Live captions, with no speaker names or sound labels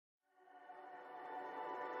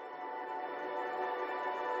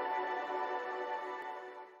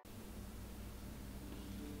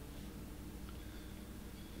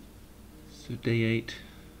So day 8.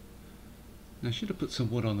 Now, I should have put some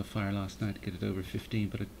wood on the fire last night to get it over 15,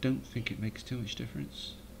 but I don't think it makes too much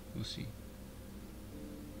difference. We'll see.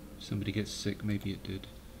 If somebody gets sick, maybe it did.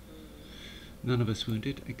 None of us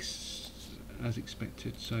wounded, as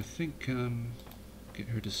expected, so I think get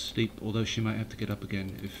her to sleep, although she might have to get up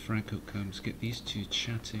again if Franco comes. Get these two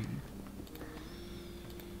chatting.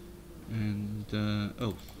 And,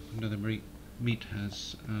 oh, another meat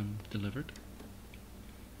has delivered.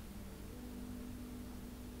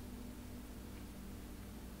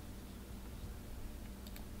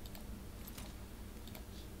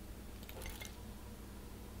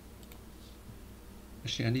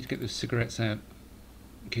 Actually, I need to get those cigarettes out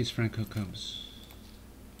in case Franco comes.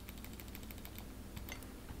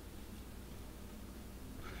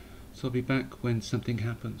 So I'll be back when something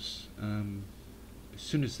happens. As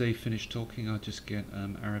soon as they finish talking, I'll just get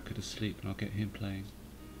Arica to sleep and I'll get him playing.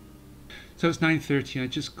 So it's 9:30. I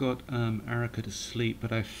just got Arica to sleep,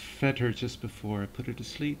 but I fed her just before I put her to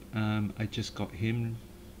sleep. I just got him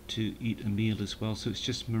to eat a meal as well, so it's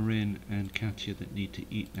just Marin and Katia that need to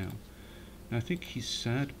eat now. I think he's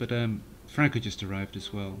sad, but Franco just arrived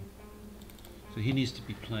as well, so he needs to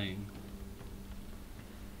be playing.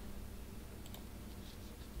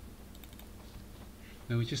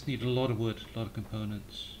 Now we just need a lot of wood, a lot of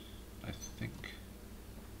components, I think.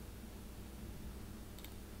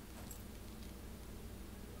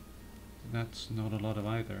 That's not a lot of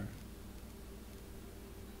either.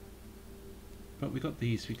 But we got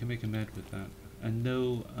these, we can make a med with that. And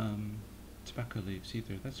no tobacco leaves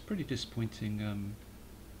either. That's pretty disappointing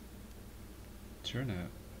turnout.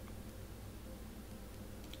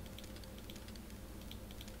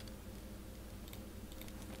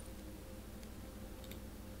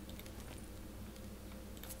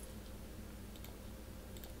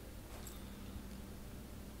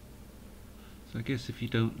 So I guess if you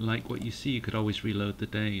don't like what you see, you could always reload the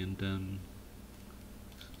day and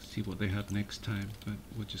see what they have next time, but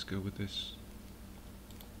we'll just go with this.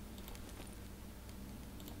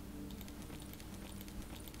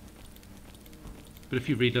 But if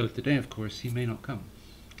you reload the day, of course, he may not come,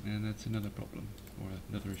 and that's another problem, or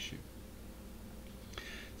another issue.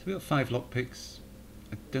 So we got 5 lockpicks.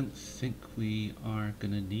 I don't think we are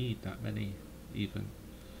going to need that many, even.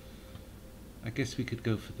 I guess we could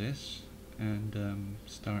go for this and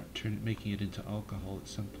start making it into alcohol at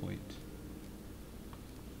some point.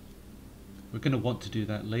 We're going to want to do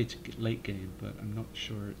that late game, but I'm not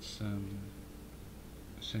sure it's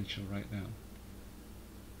essential right now.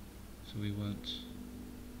 So we won't.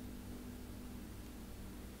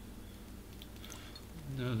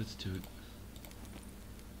 No, let's do it.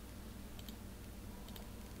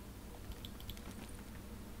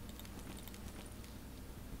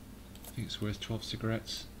 I think it's worth 12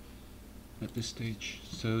 cigarettes at this stage,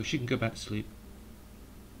 so she can go back to sleep.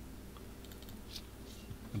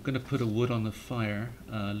 I'm going to put a wood on the fire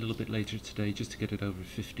a little bit later today just to get it over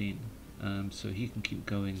 15, so he can keep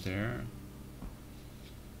going there.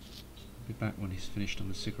 I'll be back when he's finished on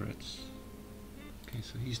the cigarettes. Okay,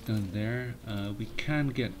 so he's done there. We can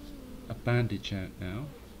get a bandage out now,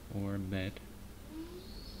 or a med.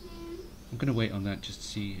 I'm going to wait on that just to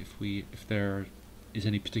see if there is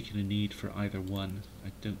any particular need for either one.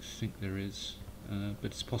 I don't think there is,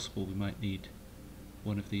 but it's possible we might need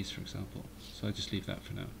one of these, for example. So I'll just leave that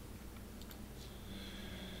for now.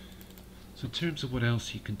 So in terms of what else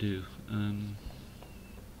he can do, I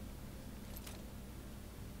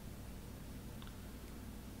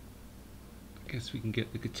guess we can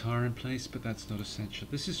get the guitar in place, but that's not essential.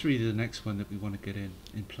 This is really the next one that we want to get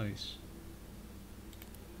in place.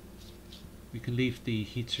 We can leave the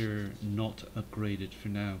heater not upgraded for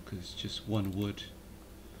now, because just 1 wood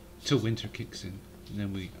till winter kicks in, and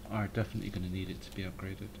then we are definitely going to need it to be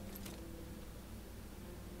upgraded.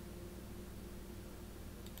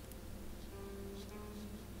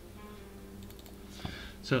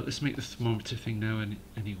 So let's make the thermometer thing now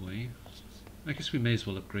anyway. I guess we may as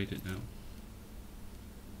well upgrade it now.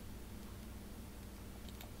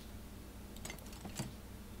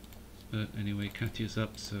 But anyway, Katia's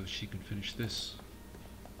up, so she can finish this.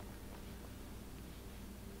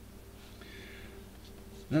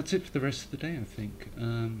 That's it for the rest of the day, I think.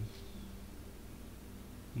 I'm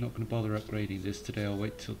not going to bother upgrading this today. I'll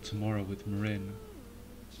wait till tomorrow with Marin.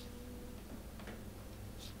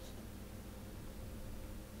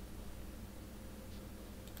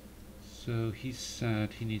 So he's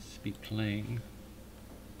sad, he needs to be playing.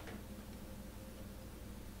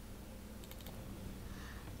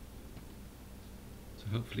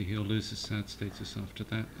 Hopefully he'll lose his sad status after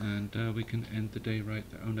that, and we can end the day right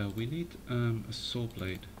there. Oh no, we need a saw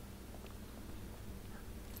blade.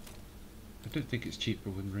 don't think it's cheaper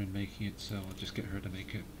when Marin making it, so I'll just get her to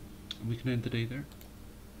make it. And we can end the day there.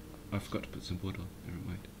 Oh, I forgot to put some wood on, never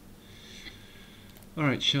mind.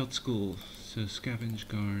 Alright, Shelled School. So scavenge,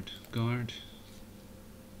 guard,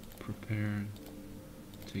 prepare,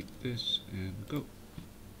 take this and go.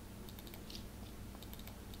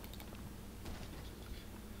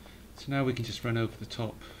 So now we can just run over the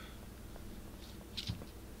top.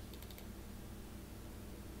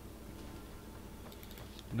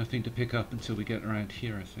 Nothing to pick up until we get around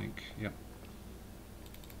here, I think. Yep.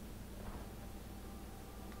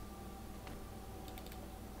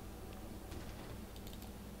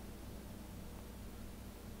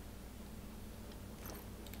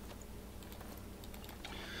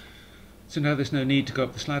 So now there's no need to go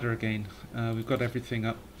up this ladder again. We've got everything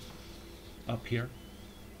up here,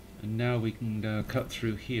 and now we can cut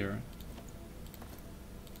through here.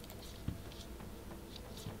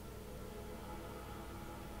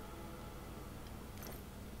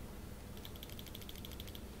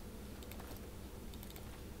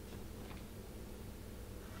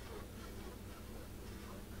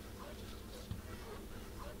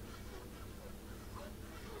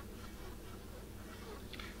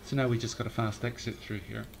 So now we just got a fast exit through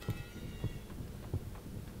here.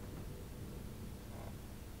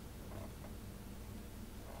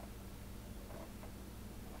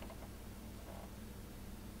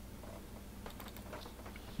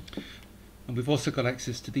 And we've also got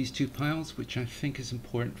access to these two piles, which I think is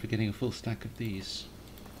important for getting a full stack of these,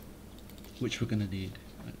 which we're going to need.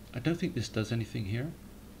 I don't think this does anything here.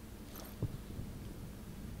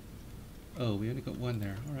 Oh, we only got one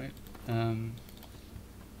there. All right.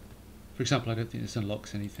 For example, I don't think this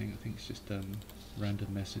unlocks anything. I think it's just a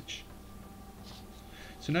random message.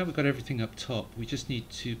 So now we've got everything up top. We just need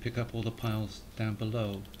to pick up all the piles down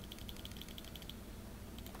below,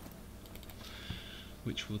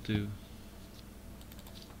 which we'll do.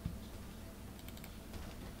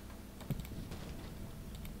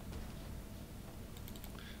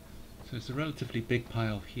 So it's a relatively big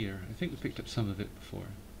pile here. I think we picked up some of it before.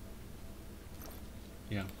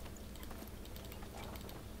 Yeah.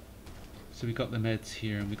 So we got the meds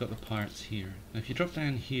here and we got the parts here. Now if you drop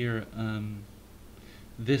down here,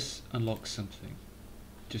 this unlocks something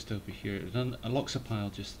just over here. It unlocks a pile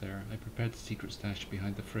just there. I prepared the secret stash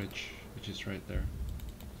behind the fridge, which is right there.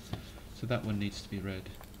 So that one needs to be read.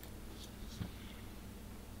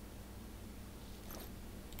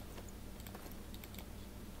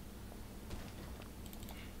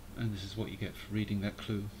 And this is what you get for reading that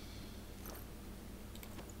clue.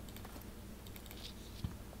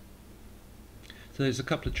 So there's a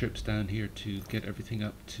couple of trips down here to get everything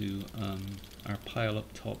up to our pile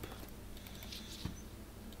up top.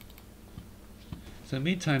 So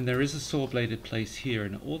meantime, there is a saw-bladed place here,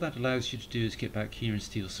 and all that allows you to do is get back here and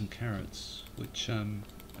steal some carrots, which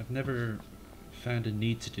I've never found a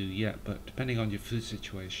need to do yet, but depending on your food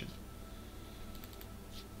situation,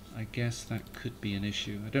 I guess that could be an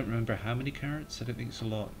issue. I don't remember how many carrots. I don't think it's a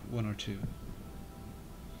lot, one or two.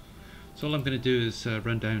 So all I'm going to do is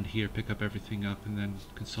run down here, pick up everything up, and then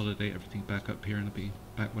consolidate everything back up here, and I'll be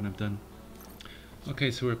back when I'm done.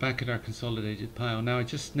 Okay, so we're back at our consolidated pile. Now I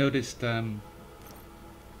just noticed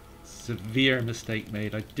severe mistake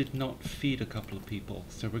made. I did not feed a couple of people,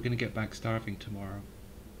 so we're going to get back starving tomorrow.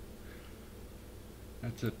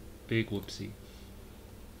 That's a big whoopsie.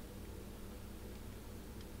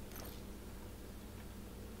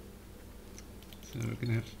 So we're going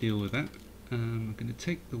to have to deal with that. I'm going to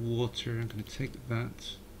take the water, I'm going to take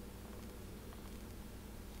that,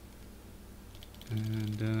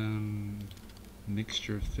 and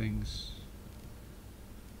mixture of things.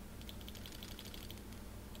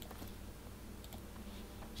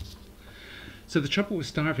 So the trouble with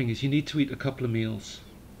starving is you need to eat a couple of meals.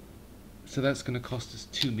 So that's going to cost us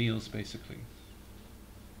 2 meals basically.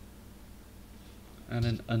 And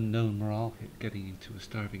an unknown morale hit getting into a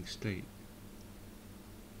starving state.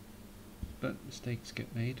 But mistakes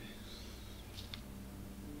get made.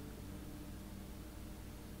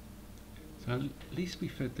 So at least we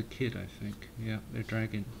fed the kid, I think. Yeah, they're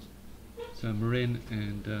dragging. So Marin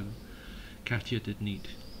and Katia didn't eat.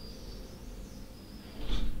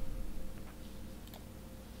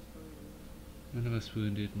 None of us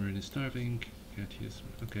wounded. Marin is starving. Katia's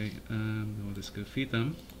okay. Well, let's go feed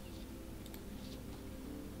them.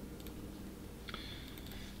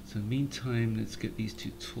 So meantime, let's get these two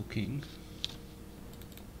talking.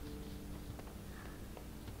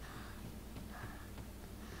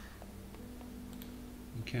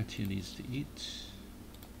 Katia needs to eat.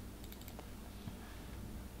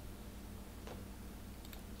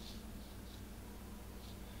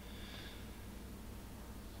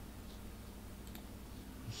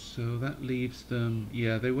 So that leaves them,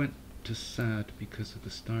 yeah, they went to sad because of the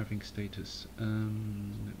starving status.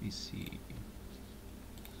 Let me see.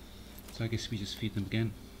 So I guess we just feed them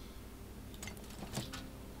again.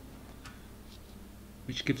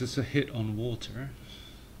 Which gives us a hit on water.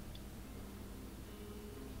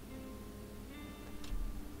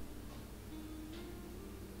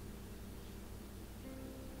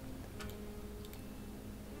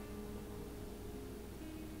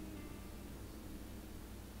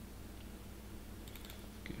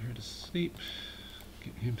 Get her to sleep.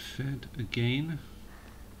 Get him fed again.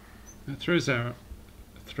 That throws out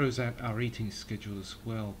our eating schedule as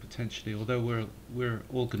well, potentially, although we're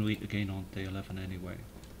all going to eat again on day 11 anyway.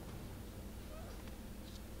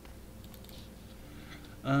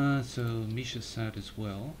 So Misha's sad as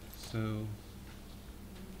well, so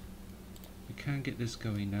we can get this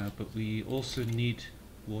going now, but we also need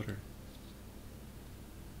water.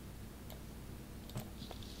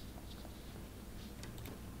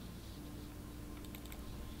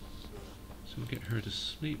 So we'll get her to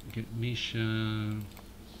sleep, get Misha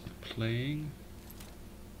playing.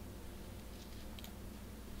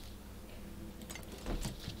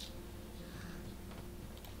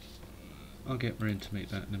 I'll get Marin to make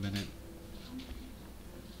that in a minute.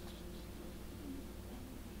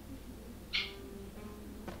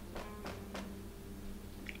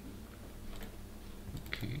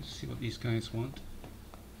 Okay, see what these guys want.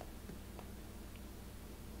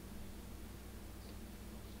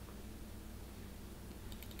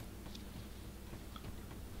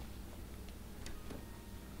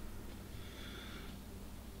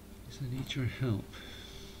 I need your help.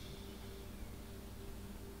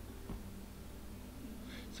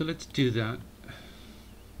 So let's do that.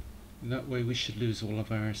 That way we should lose all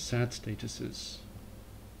of our sad statuses.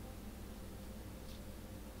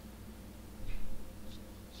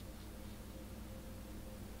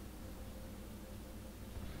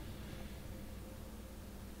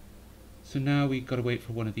 So now we've got to wait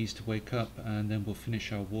for one of these to wake up, and then we'll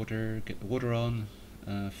finish our water, get the water on,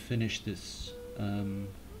 finish this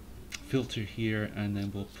filter here, and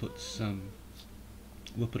then we'll put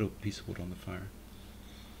a piece of wood on the fire,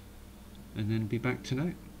 and then be back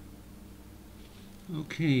tonight.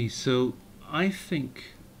 Okay, so I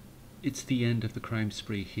think it's the end of the crime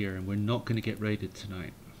spree here, and we're not going to get raided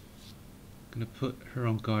tonight. I'm going to put her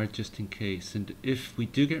on guard just in case, and if we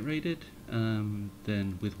do get raided,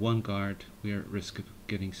 then with one guard we are at risk of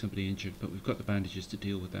getting somebody injured, but we've got the bandages to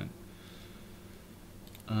deal with that.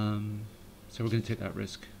 So we're going to take that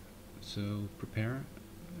risk. So prepare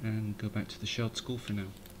and go back to the Shelled School for now.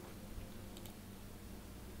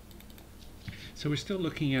 So we're still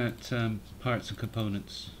looking at parts and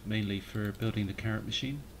components, mainly for building the carrot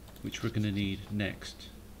machine, which we're going to need next.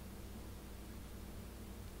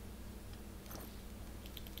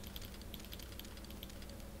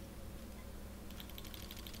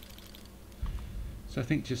 So I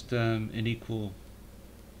think just an equal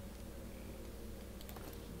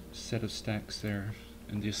set of stacks there,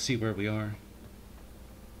 and just see where we are.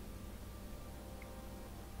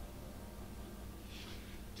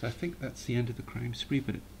 So I think that's the end of the crime spree,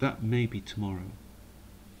 but that may be tomorrow.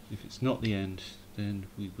 If it's not the end, then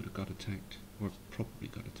we would have got attacked, or probably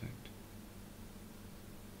got attacked,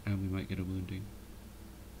 and we might get a wounding.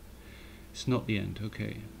 It's not the end,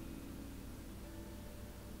 okay.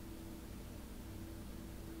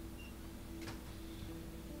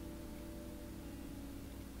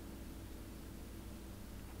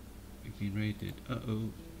 We've been raided. Uh-oh,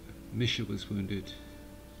 Misha was wounded.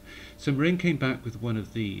 So Marin came back with one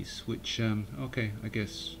of these, which, okay, I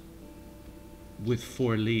guess with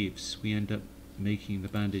 4 leaves we end up making the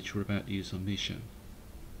bandage we're about to use on Misha.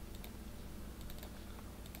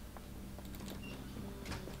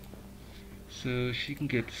 So she can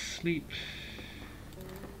get to sleep.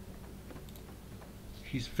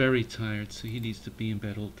 He's very tired, so he needs to be in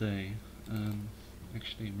bed all day.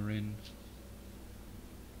 Actually, Marin...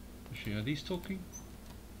 Actually, are these talking?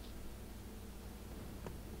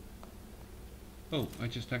 Oh, I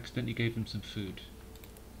just accidentally gave him some food.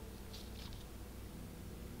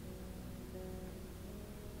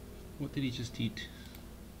 What did he just eat?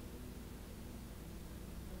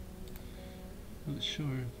 Not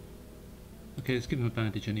sure. Okay, let's give him a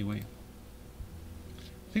bandage anyway.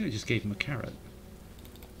 I think I just gave him a carrot.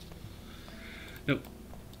 Nope.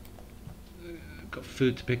 Got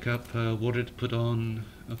food to pick up, water to put on.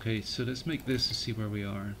 Okay, so let's make this to see where we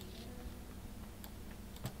are.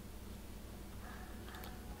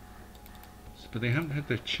 So, but they haven't had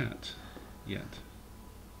their chat yet.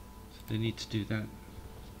 So they need to do that.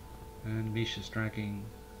 And Misha's dragging.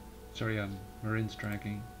 Sorry, Marin's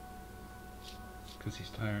dragging. because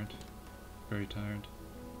he's tired, very tired.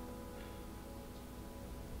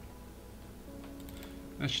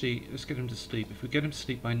 Actually, let's get him to sleep. If we get him to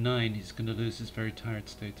sleep by 9, he's going to lose his very tired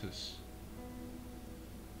status.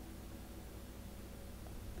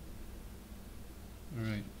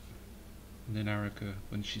 Alright. And then Arica,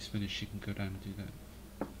 when she's finished, she can go down and do that.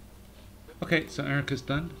 Okay, so Arica's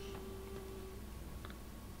done.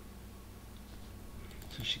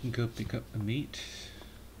 So she can go pick up the meat.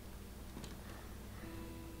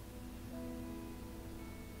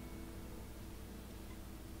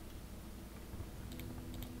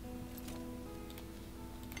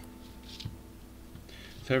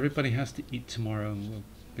 So everybody has to eat tomorrow, and we'll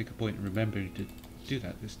make a point in remembering to do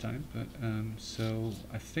that this time. But so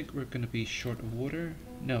I think we're going to be short of water.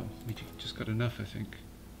 No, we just got enough, I think.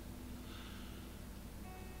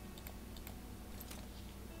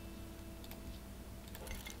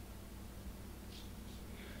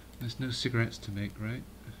 There's no cigarettes to make, right?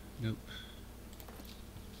 Nope.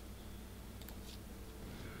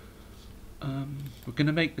 We're going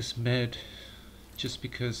to make this med just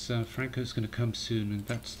because Franco's going to come soon, and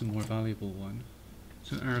that's the more valuable one.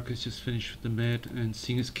 So Arica's just finished with the med, and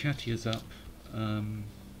seeing as Katia's up,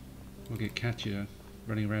 we'll get Katia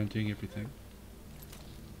running around doing everything.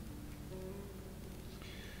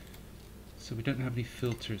 So we don't have any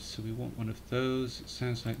filters, so we want one of those. It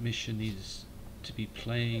sounds like Misha needs to be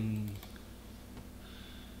playing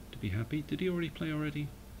to be happy. Did he already play already?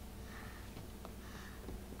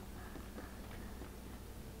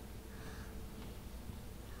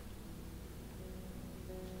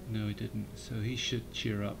 No, he didn't, so he should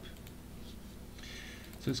cheer up.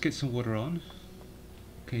 So let's get some water on.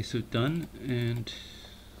 Okay, so done. And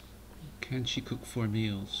can she cook 4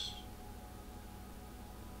 meals?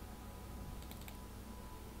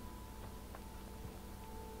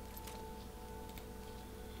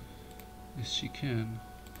 Yes, she can.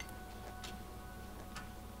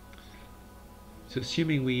 So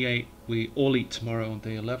assuming we all eat tomorrow on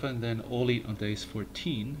day 11, then all eat on days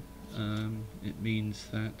 14, it means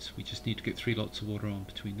that we just need to get 3 lots of water on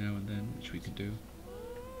between now and then, which we can do.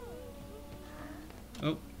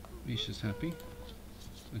 Oh, Misha's happy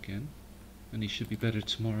again, and he should be better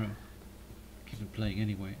tomorrow. Keep him playing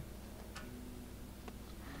anyway.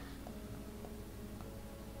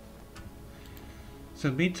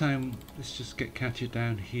 So meantime, let's just get Katia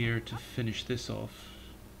down here to finish this off.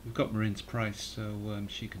 We've got Marin's price, so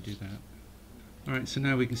she can do that. Alright, so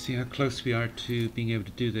now we can see how close we are to being able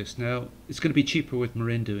to do this. Now, it's going to be cheaper with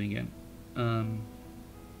Marin doing it.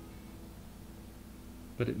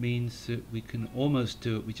 But it means that we can almost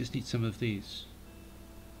do it. We just need some of these,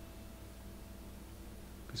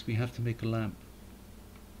 because we have to make a lamp,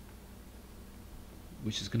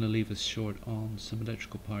 which is going to leave us short on some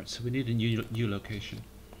electrical parts. So we need a new location.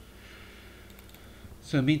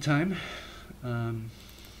 So meantime, a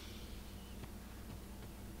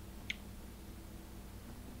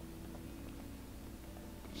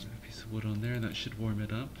piece of wood on there, that should warm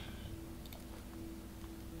it up.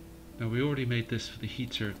 Now we already made this for the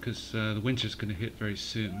heater because the winter's going to hit very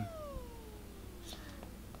soon,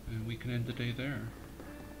 and we can end the day there.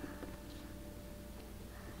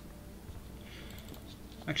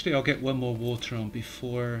 Actually, I'll get one more water on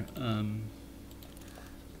before the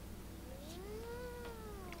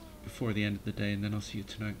end of the day, and then I'll see you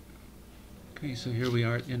tonight. Okay, so here we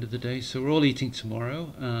are at the end of the day. So we're all eating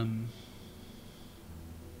tomorrow.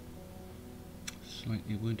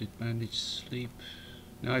 Slightly wounded, bandaged, sleep.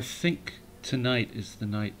 Now I think tonight is the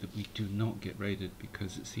night that we do not get raided,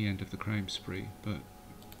 because it's the end of the crime spree, but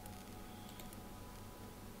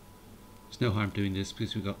there's no harm doing this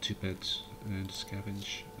because we've got 2 beds and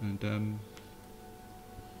scavenge. And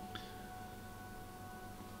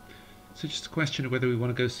so just a question of whether we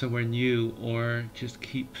want to go somewhere new or just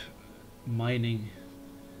keep mining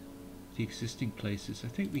the existing places. I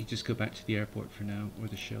think we just go back to the airport for now, or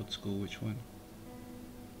the Shelled School, which one?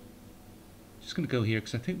 Just going to go here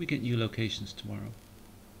because I think we get new locations tomorrow.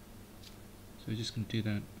 So we're just going to do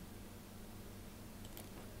that.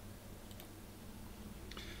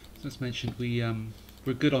 So as mentioned,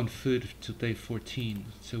 we're good on food till day 14,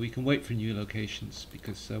 so we can wait for new locations,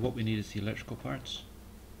 because what we need is the electrical parts.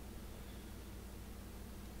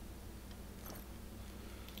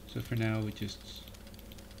 So for now we just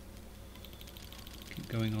keep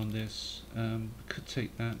going on this. We could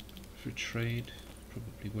take that for trade,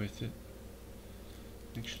 probably worth it.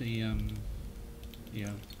 Actually,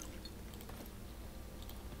 yeah.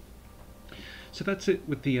 So that's it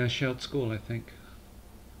with the Shelled School, I think.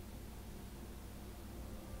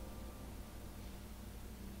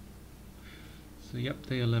 So yep,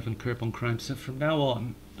 day 11 curb on crime. So from now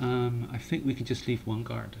on, I think we can just leave one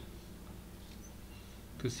guard,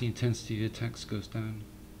 because the intensity of the attacks goes down.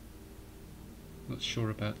 Not sure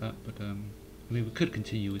about that, but I mean, we could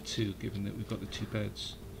continue with 2, given that we've got the 2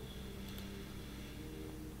 beds.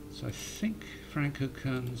 So I think Franco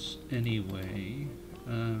comes anyway.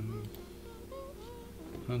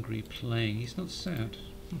 Hungry playing. He's not sad.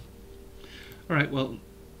 Alright, well,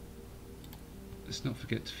 let's not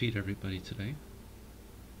forget to feed everybody today.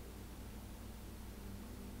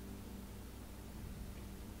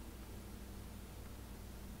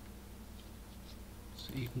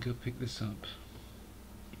 So you can go pick this up.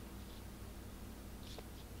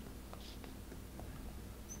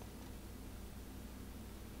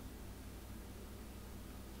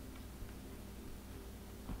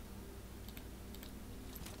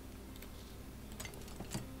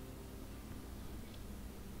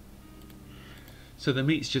 So the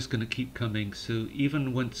meat's just going to keep coming. So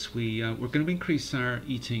even once we're going to increase our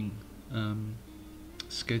eating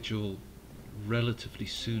schedule relatively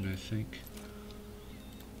soon, I think.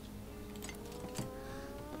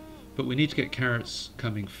 But we need to get carrots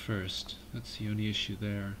coming first. That's the only issue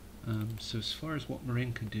there. So as far as what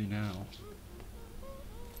Marin can do now,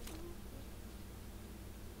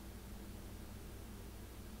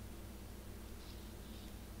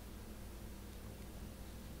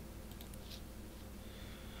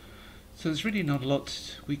 so there's really not a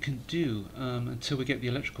lot we can do until we get the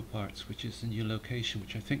electrical parts, which is the new location,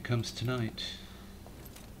 which I think comes tonight.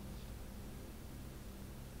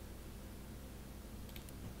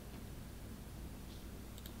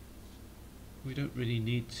 We don't really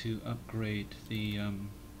need to upgrade the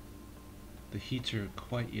heater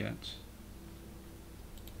quite yet.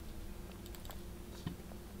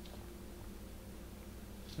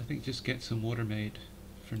 So I think just get some water made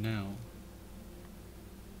for now.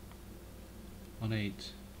 On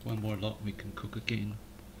 8, one more lot we can cook again.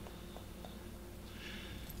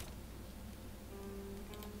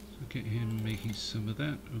 So get him making some of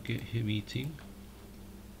that, or get him eating,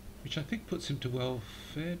 which I think puts him to well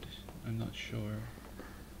fed. I'm not sure.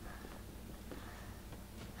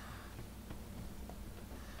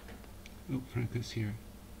 Oh, Franco's here.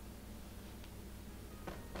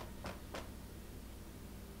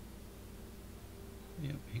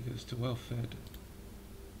 Yep, he goes to well fed.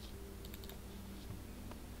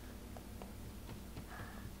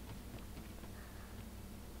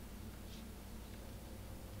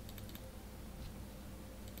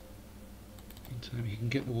 Meantime, he can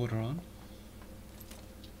get the water on.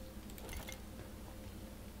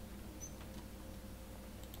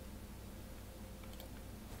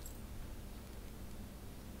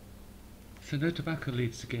 So no tobacco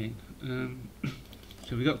leaves again.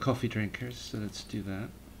 So we got coffee drinkers, so let's do that.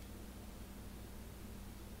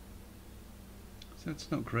 So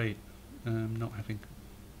that's not great, not having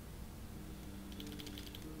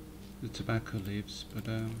the tobacco leaves, but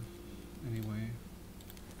anyway.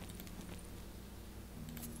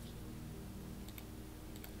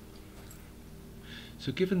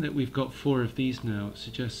 So given that we've got 4 of these now, it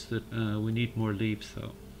suggests that we need more leaves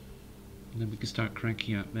though. And then we can start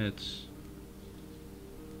cranking out meds.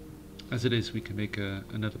 As it is, we can make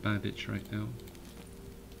another bandage right now.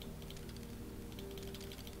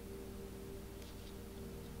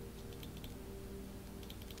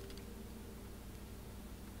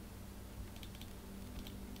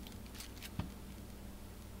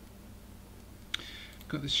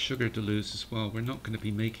 Got this sugar to lose as well. We're not going to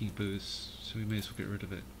be making booze, so we may as well get rid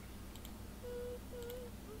of it.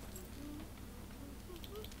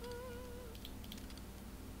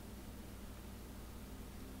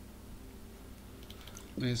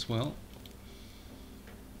 May as well.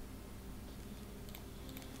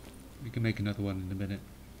 We can make another one in a minute.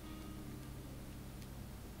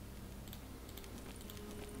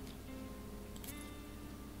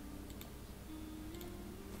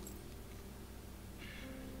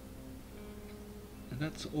 And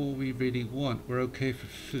that's all we really want. We're okay for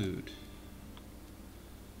food.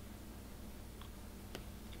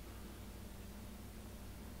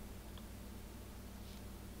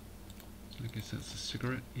 I guess that's a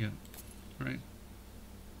cigarette, yeah, right.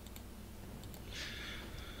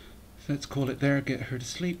 So let's call it there, get her to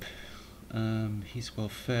sleep. He's well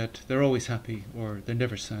fed. They're always happy, or they're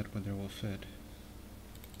never sad when they're well fed.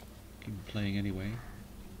 Keep him playing anyway.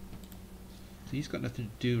 So he's got nothing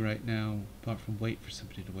to do right now apart from wait for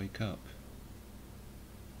somebody to wake up.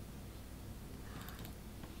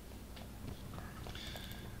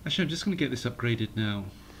 Actually, I'm just going to get this upgraded now.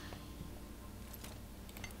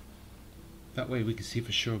 That way we can see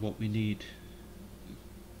for sure what we need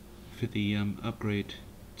for the upgrade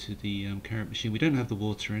to the carrot machine. We don't have the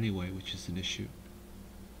water anyway, which is an issue.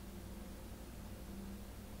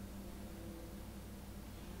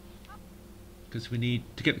 Because we need,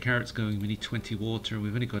 to get the carrots going, we need 20 water.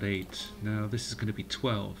 We've only got 8. Now this is going to be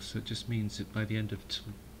 12, so it just means that by the end of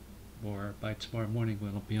or by tomorrow morning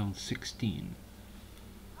we'll be on 16.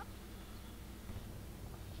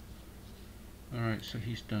 Alright, so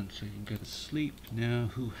he's done, so you can go to sleep. Now,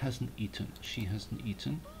 who hasn't eaten? She hasn't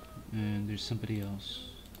eaten. And there's somebody else.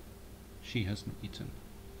 She hasn't eaten.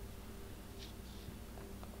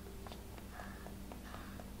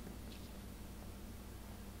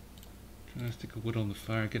 Try to stick a wood on the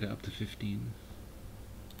fire, get it up to 15.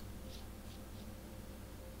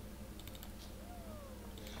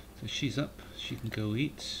 So she's up, she can go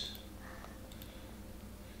eat. So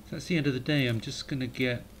that's the end of the day. I'm just going to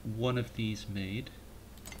get one of these made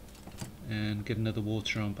and get another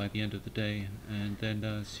water on by the end of the day, and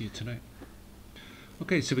then see you tonight.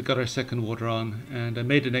 Okay, so we got our second water on, and I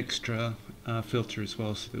made an extra filter as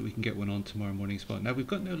well so that we can get one on tomorrow morning as well. Now we've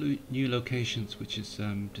got no new locations, which is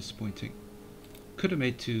disappointing. Could have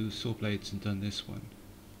made 2 saw blades and done this one.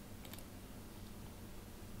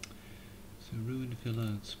 So ruined villa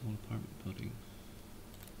and small apartment building.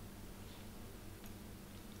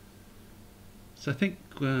 So I think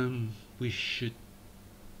we should,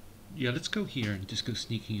 yeah, let's go here and just go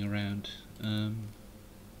sneaking around.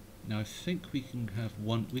 Now I think we can have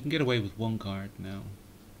one, we can get away with 1 guard now.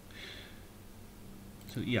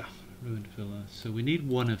 So yeah, ruined villa. So we need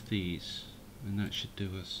 1 of these, and that should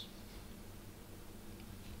do us.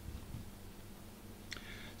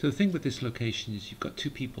 So the thing with this location is you've got 2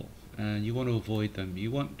 people and you want to avoid them. You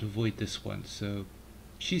want to avoid this one. So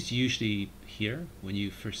she's usually here when you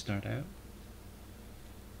first start out.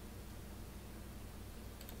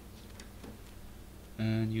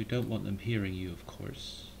 And you don't want them hearing you, of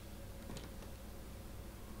course.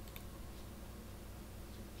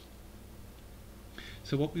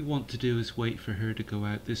 So what we want to do is wait for her to go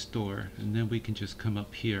out this door, and then we can just come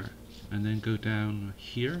up here and then go down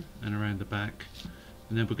here and around the back.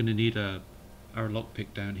 And then we're going to need our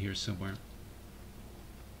lockpick down here somewhere.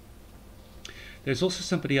 There's also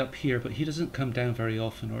somebody up here, but he doesn't come down very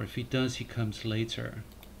often, or if he does, he comes later.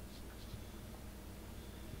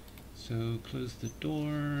 So close the door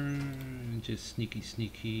and just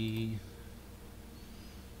sneaky.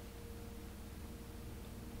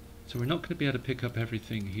 So we're not going to be able to pick up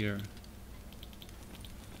everything here.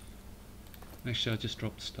 Actually, I'll just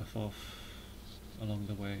drop stuff off along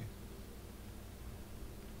the way.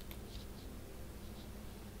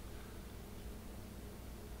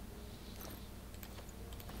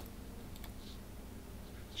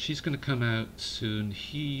 She's going to come out soon.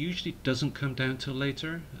 He usually doesn't come down till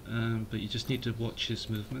later, but you just need to watch his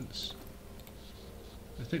movements.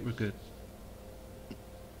 I think we're good.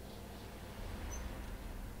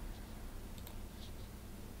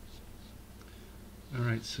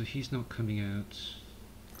 Alright, so he's not coming out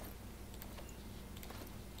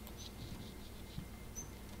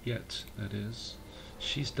yet, that is.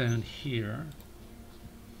 She's down here.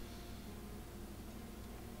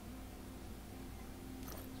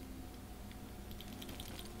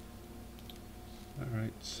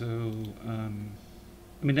 Alright, so,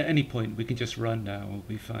 I mean, at any point we can just run now, we'll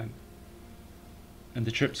be fine. And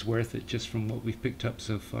the trip's worth it just from what we've picked up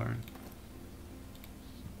so far.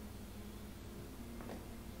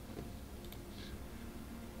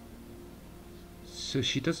 So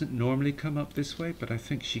she doesn't normally come up this way, but I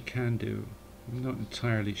think she can do. I'm not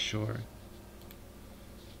entirely sure.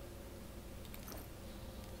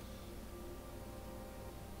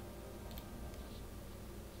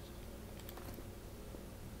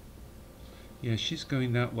 Yeah, she's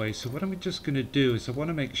going that way. So what I'm just going to do is I want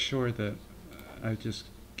to make sure that I just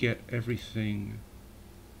get everything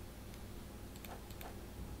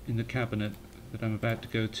in the cabinet that I'm about to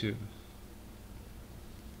go to.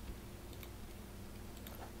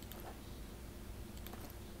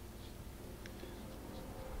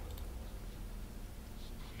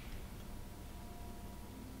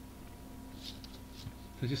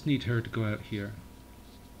 I just need her to go out here,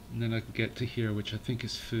 and then I can get to here, which I think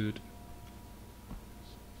is food.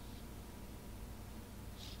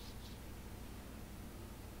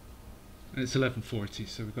 And it's 11:40,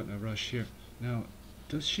 so we've got no rush here. Now,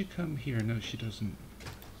 does she come here? No, she doesn't.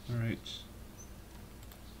 Alright.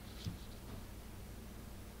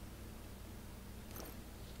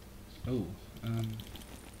 Oh,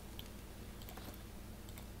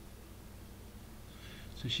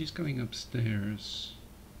 so she's going upstairs.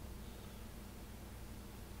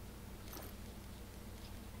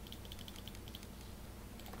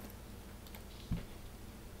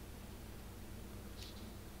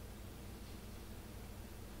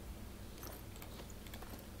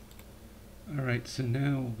 Right, so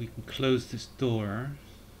now we can close this door.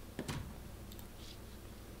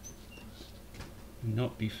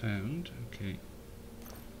 Not be found. Okay.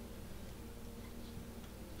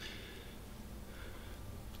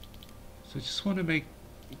 So I just want to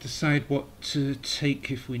decide what to take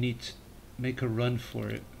if we need to make a run for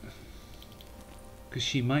it, because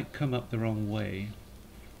she might come up the wrong way.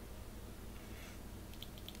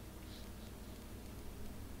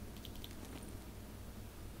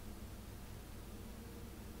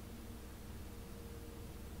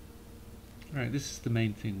 Alright, this is the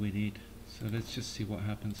main thing we need, so let's just see what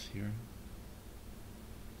happens here.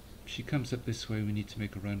 If she comes up this way, we need to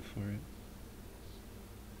make a run for it.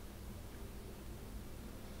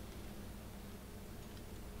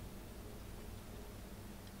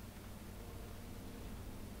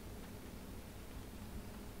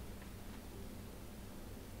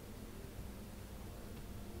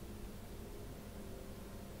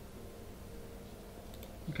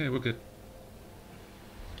 Okay, we're good.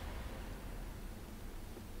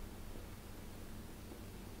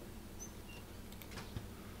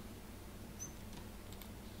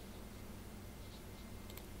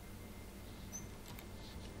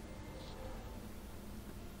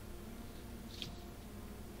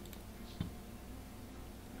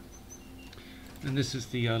 And this is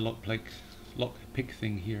the lockpick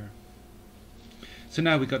thing here. So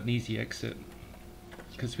now we got an easy exit,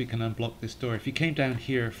 because we can unblock this door. If you came down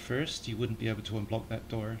here first, you wouldn't be able to unblock that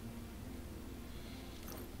door.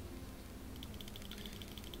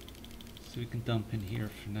 So we can dump in here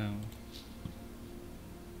for now.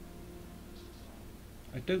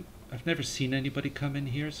 I've never seen anybody come in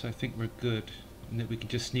here, so I think we're good, and that we can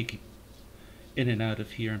just sneak in and out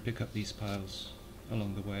of here and pick up these piles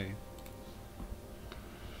along the way.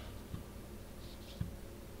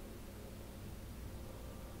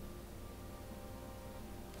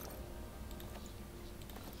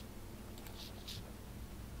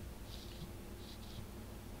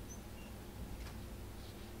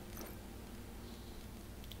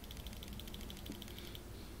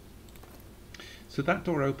 So that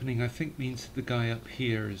door opening, I think, means the guy up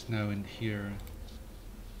here is now in here.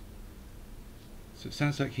 So it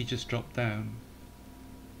sounds like he just dropped down.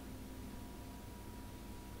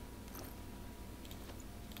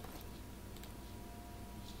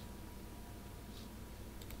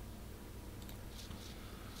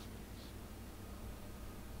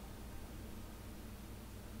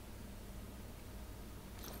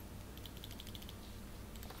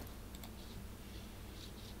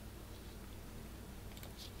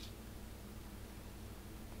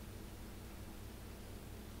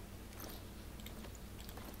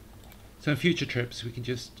 So in future trips, we can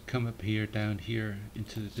just come up here, down here,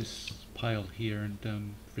 into this pile here,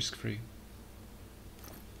 and risk-free.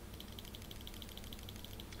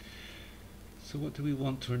 So what do we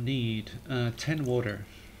want or need? 10 water.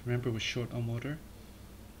 Remember, we're short on water.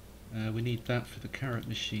 We need that for the carrot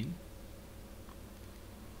machine.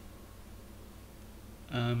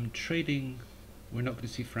 Trading, we're not going to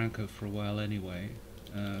see Franco for a while anyway.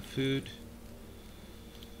 Food,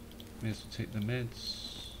 may as well take the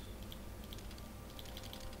meds.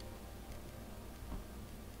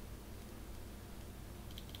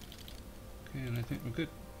 Okay, and I think we're good.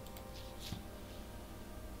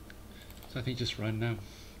 So I think just run now.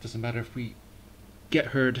 Doesn't matter if we get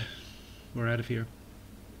heard, we're out of here.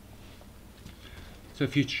 So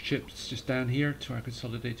future chips just down here to our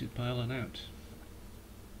consolidated pile and out.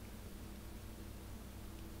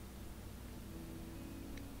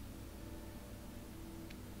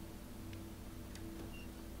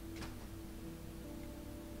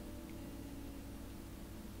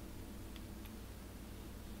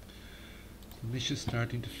 Misha's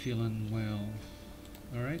starting to feel unwell.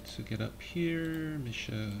 Alright, so get up here,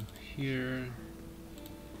 Misha here.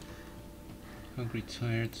 Hungry,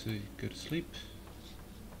 tired, so go to sleep.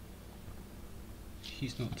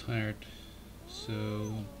 He's not tired,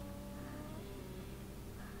 so...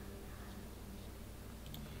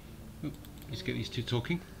 Oh, let's get these two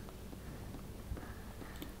talking.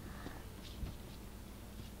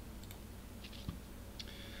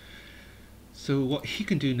 So what he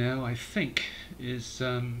can do now, I think, is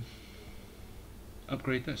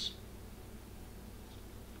upgrade this.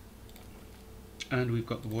 And we've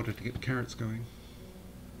got the water to get the carrots going.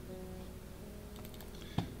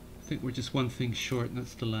 I think we're just one thing short, and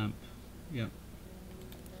that's the lamp. Yeah.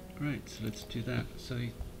 Right, so let's do that. So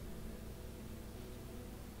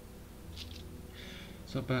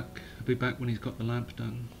I'll be back when he's got the lamp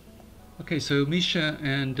done. Okay, so Misha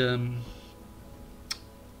and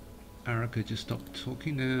Arica just stopped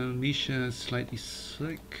talking now. Misha's slightly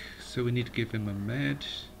sick, so we need to give him a med.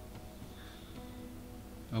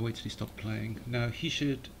 I'll wait till he stops playing. Now he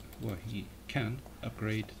should, well, he can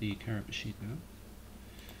upgrade the carrot machine now.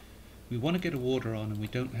 We want to get a water on, and we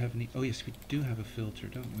don't have any. Oh yes, we do have a filter,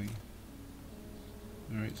 don't we?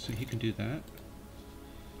 Alright, so he can do that.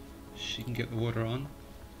 She can get the water on.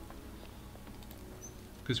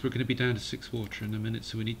 Because we're going to be down to 6 water in a minute,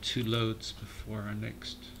 so we need 2 loads before our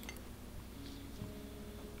next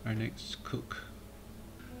cook.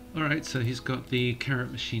 Alright, so he's got the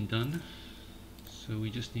carrot machine done. So we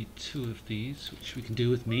just need 2 of these, which we can do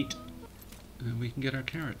with meat. And we can get our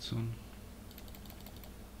carrots on.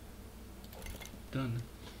 Done.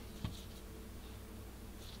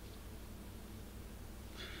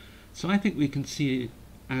 So I think we can see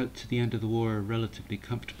out to the end of the war relatively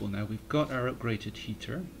comfortable now. We've got our upgraded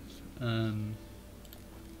heater.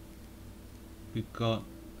 We've got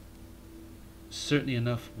certainly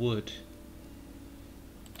enough wood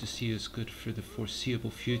to see us good for the foreseeable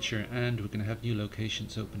future, and we're going to have new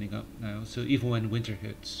locations opening up now. So even when winter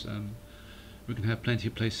hits, we're going to have plenty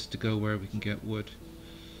of places to go where we can get wood.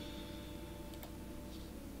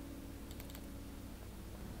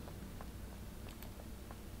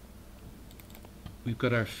 We've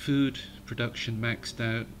got our food production maxed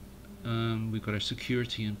out. We've got our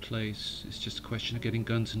security in place. It's just a question of getting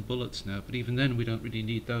guns and bullets now. But even then, we don't really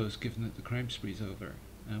need those, given that the crime spree's over,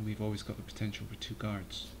 and we've always got the potential for 2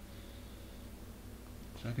 guards.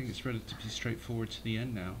 So I think it's relatively straightforward to the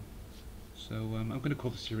end now. So I'm going to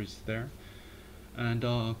call the series there, and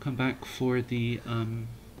I'll come back for the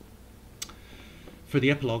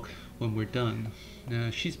epilogue when we're done.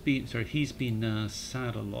 Now he's been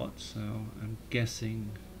sad a lot, so I'm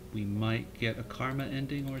guessing we might get a karma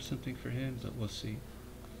ending or something for him, but we'll see.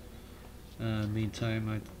 Meantime,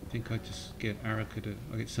 I think I'll just get I'll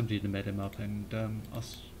get somebody to met him up, and I'll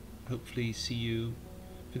hopefully see you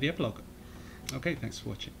for the epilogue. Okay, thanks for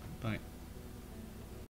watching. Bye.